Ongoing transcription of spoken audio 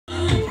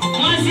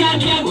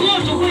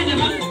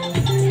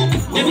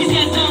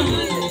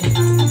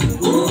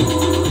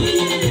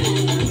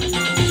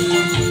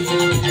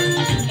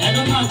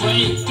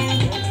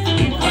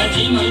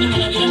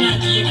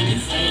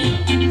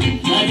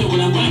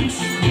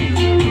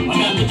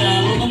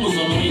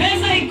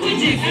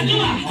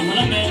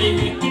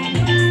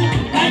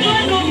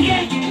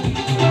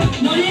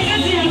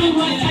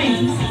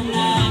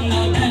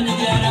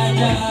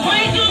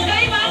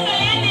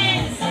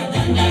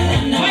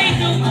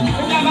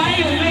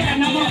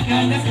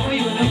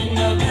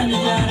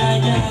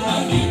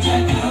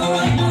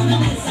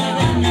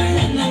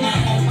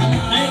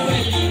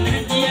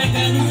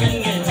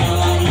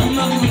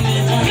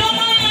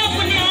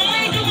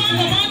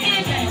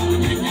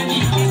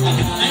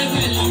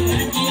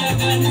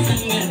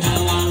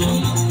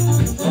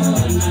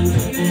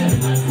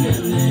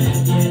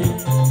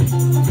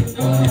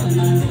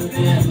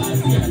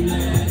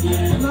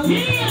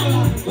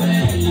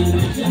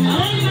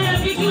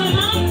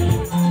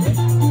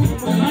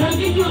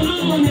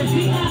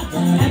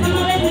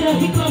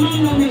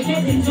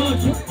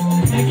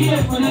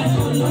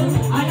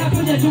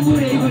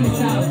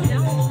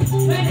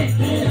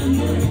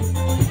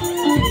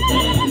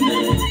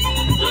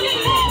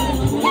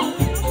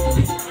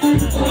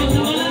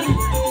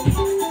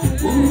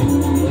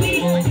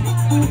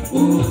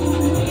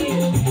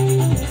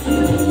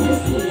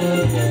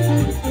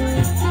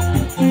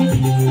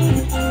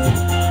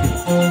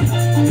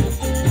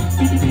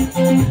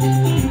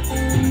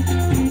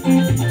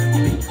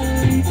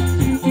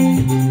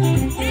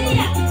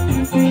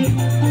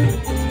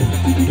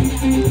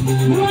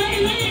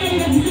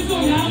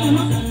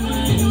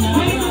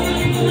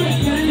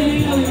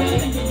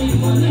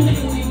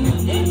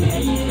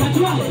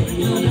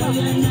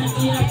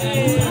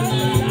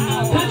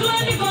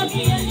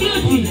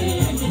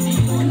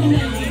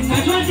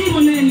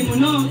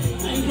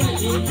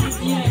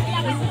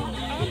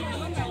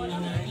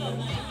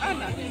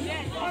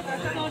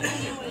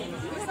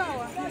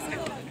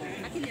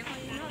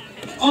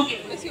Okay.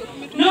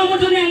 No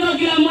mtu nengo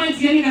kila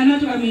mwezi yani kana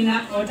tu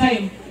kamina or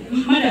time.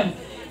 Madam,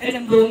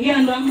 ongea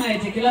ndo ama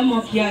ete kila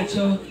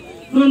mwakiacho.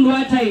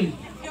 Nundwa time.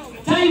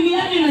 Time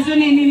yake nazo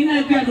nini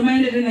na kwa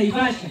tumaende tena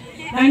Ivasha.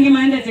 Nangi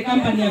maende te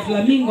company ya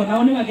Flamingo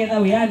naone maketha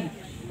uyani.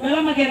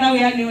 Wala maketha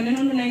uyani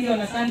oneno ndo nangi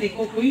ona Sunday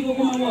koko hiko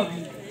kuma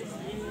wapi.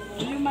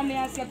 Nyuma ni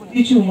asia kwa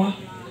ichumwa.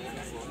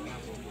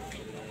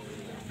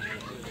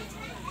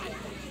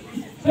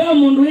 Kwa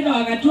mundu ida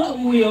wakatua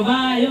uyo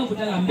bayo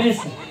kutala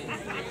mbesa.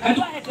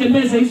 Katu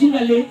mbesa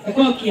isungale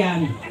kwa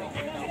kiani.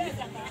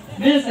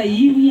 Mbesa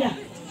hivya.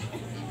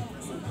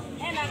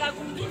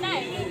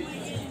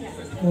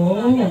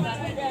 Oh.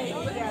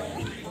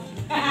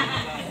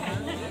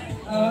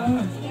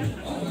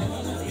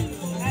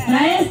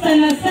 Na Esther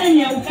na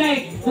Sanya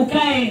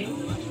ukae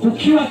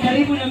ukiwa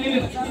karibu na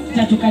mimi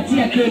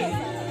tatukatia keki.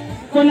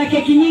 Kuna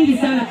keki nyingi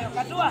sana.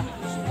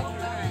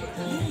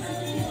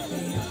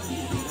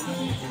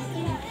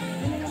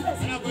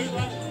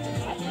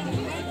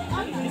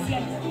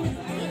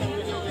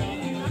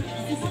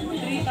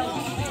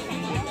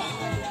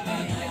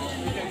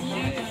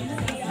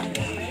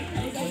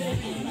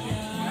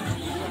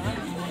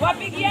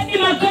 Wapigieni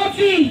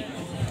makofi.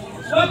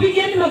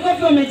 Wapigieni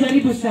makofi,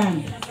 wamejaribu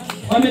sana.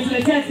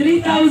 Wametuletea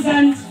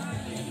 3,000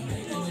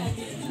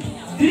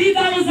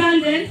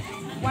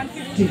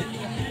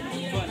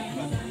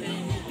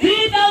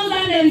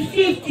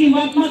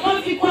 3,050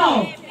 makofi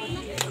kwao.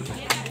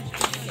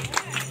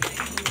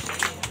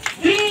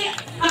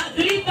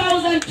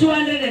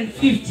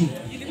 3,250.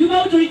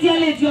 Tuba utulitia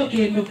leti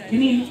okendo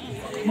nini?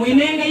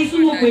 Muinenga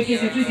isumu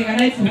kwekese tuzi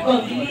kanaifu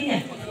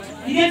mkokilia.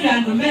 Ile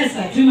tangu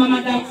mesa tu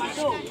mama ta.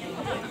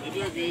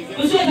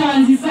 Usiwe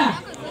tawanzisa.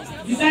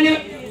 Zisane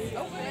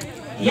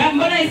ya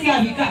mbona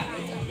isiabika.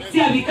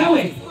 Siabika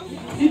we.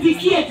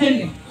 Sipikie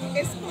tende.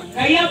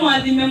 Kaya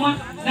mwadhime mwa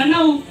na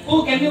nao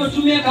ukende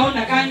utumie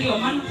kaona kangi wa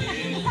mano.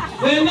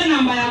 Wewe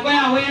namba yako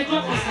ya wewe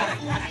tokosa.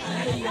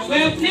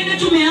 Wewe nene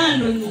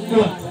tumeando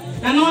ngwa.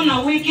 Na naona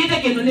wiki ita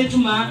kendo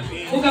netuma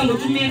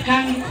ukangotumie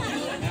kangi.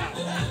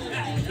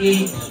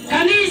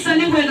 Kanisa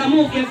ni kwenda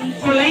muke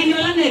kolaini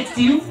wala next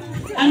you.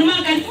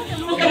 Anumaka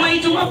kama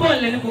ituma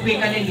pole ni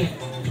kupika nenge.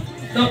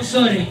 No,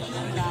 sorry.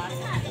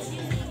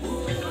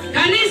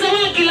 Kanisa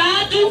wa kila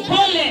watu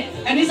pole.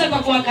 Kanisa kwa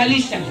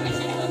kuwakalisha.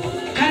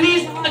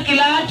 Kanisa wa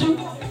kila watu.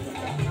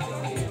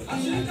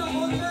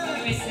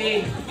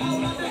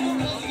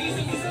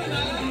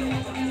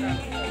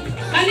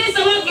 Kanisa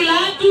wa kila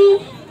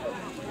watu.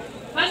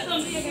 Pastor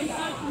mpiga kanisa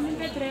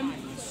nipetrem.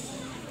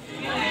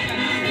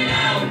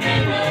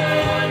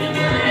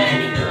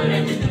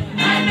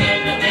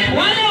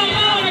 Wale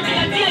ambao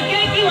wanatupatia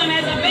keki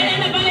wanaweza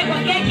penda pale kwa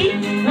keki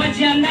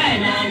wajiandae.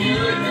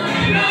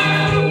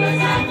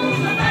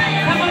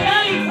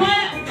 Tafadhali kwa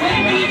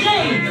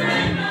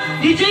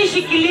DJ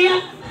shikilia,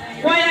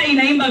 kwaya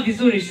inaimba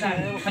vizuri sana.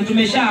 Na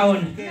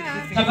tumeshaona.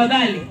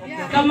 Tafadhali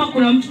kama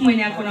kuna mtu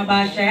mwenye ako na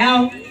bahasha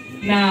yao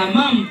na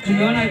mam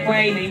tumeona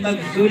kwaya inaimba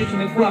vizuri,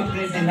 tumekuwa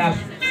present hapo.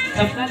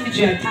 Tafadhali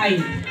juu ya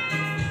time.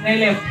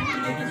 Naelewa.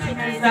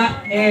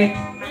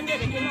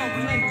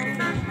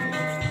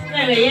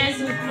 Wewe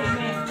Yesu.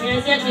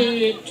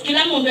 Yesu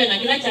kila mundu ena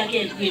kila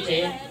chake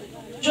kwite.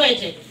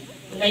 Choete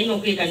ngaino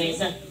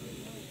kwikanisa.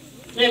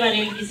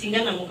 Wewe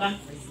kisingana muka.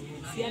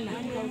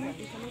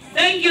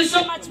 Thank you so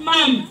much,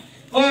 mom.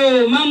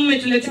 Oh, mom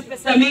umetuletea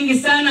pesa mingi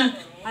sana.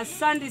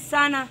 Asante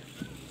sana.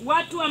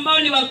 Watu ambao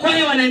ni wa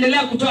kwaya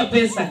wanaendelea kutoa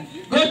pesa.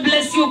 God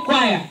bless you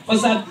choir for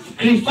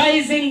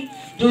sacrificing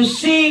to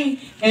sing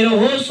and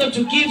also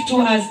to give to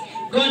us.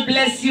 God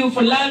bless you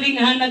for loving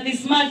Hannah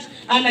this much.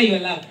 Hannah, you are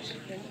loved.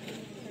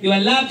 You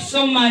are loved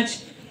so much.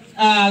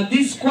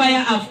 This choir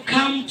have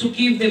come to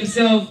give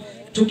themselves,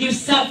 to give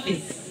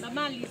service,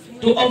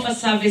 to offer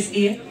service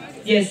here.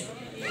 Yes.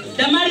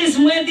 Damaris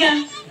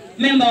Mwedia,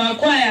 member wa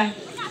choir.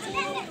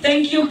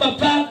 Thank you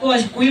papa kwa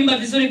kuimba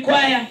vizuri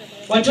choir.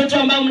 Watoto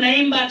ambao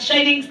mnaimba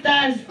Shining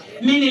Stars,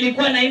 mimi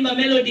nilikuwa naimba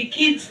Melody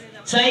Kids,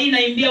 sasa hii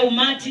naimbia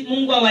umati.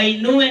 Mungu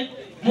awainue,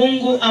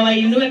 Mungu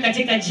awainue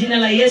katika jina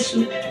la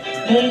Yesu.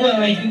 Mungu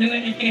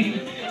awainue.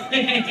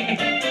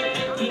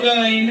 Mungu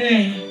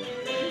awainue.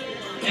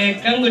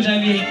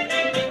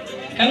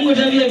 Kangu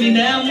tabia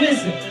binda ya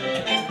mwezi.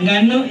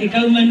 Ngano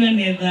ikaumanwa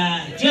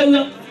netha.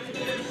 Tiwo.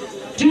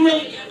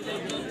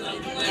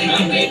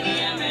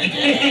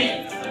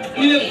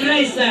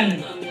 Nimefurahi sana.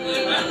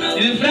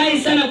 Nimefurahi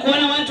sana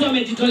kuona watu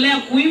wamejitolea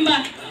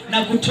kuimba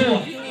na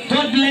kutoa.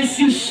 God bless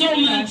you so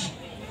much.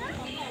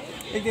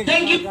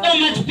 Thank you so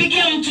much.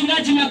 Pigia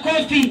mchungaji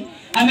makofi.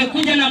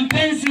 Amekuja na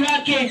mpenzi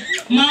wake,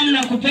 mama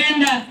na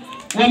kupenda.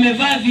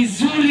 Wamevaa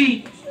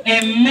vizuri.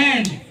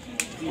 Amen.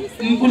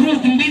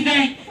 Ruth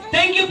Mbide.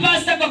 Thank you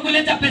pastor kwa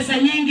kuleta pesa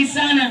nyingi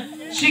sana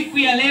siku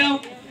ya leo.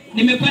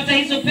 Nimepata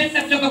hizo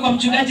pesa kutoka kwa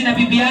mchungaji na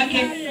bibi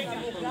yake.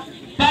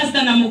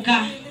 Pastor na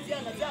Muka.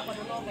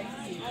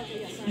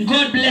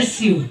 God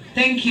bless you.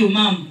 Thank you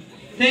mom.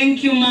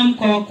 Thank you mom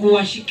kwa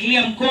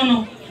kuwashikilia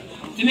mkono.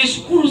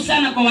 Nimeshukuru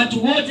sana kwa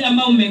watu wote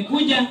ambao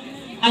mmekuja.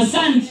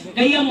 Asante.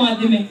 Kaya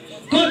mwadhime.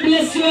 God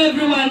bless you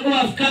everyone who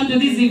have come to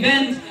this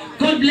event.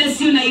 God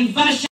bless you Naivasha.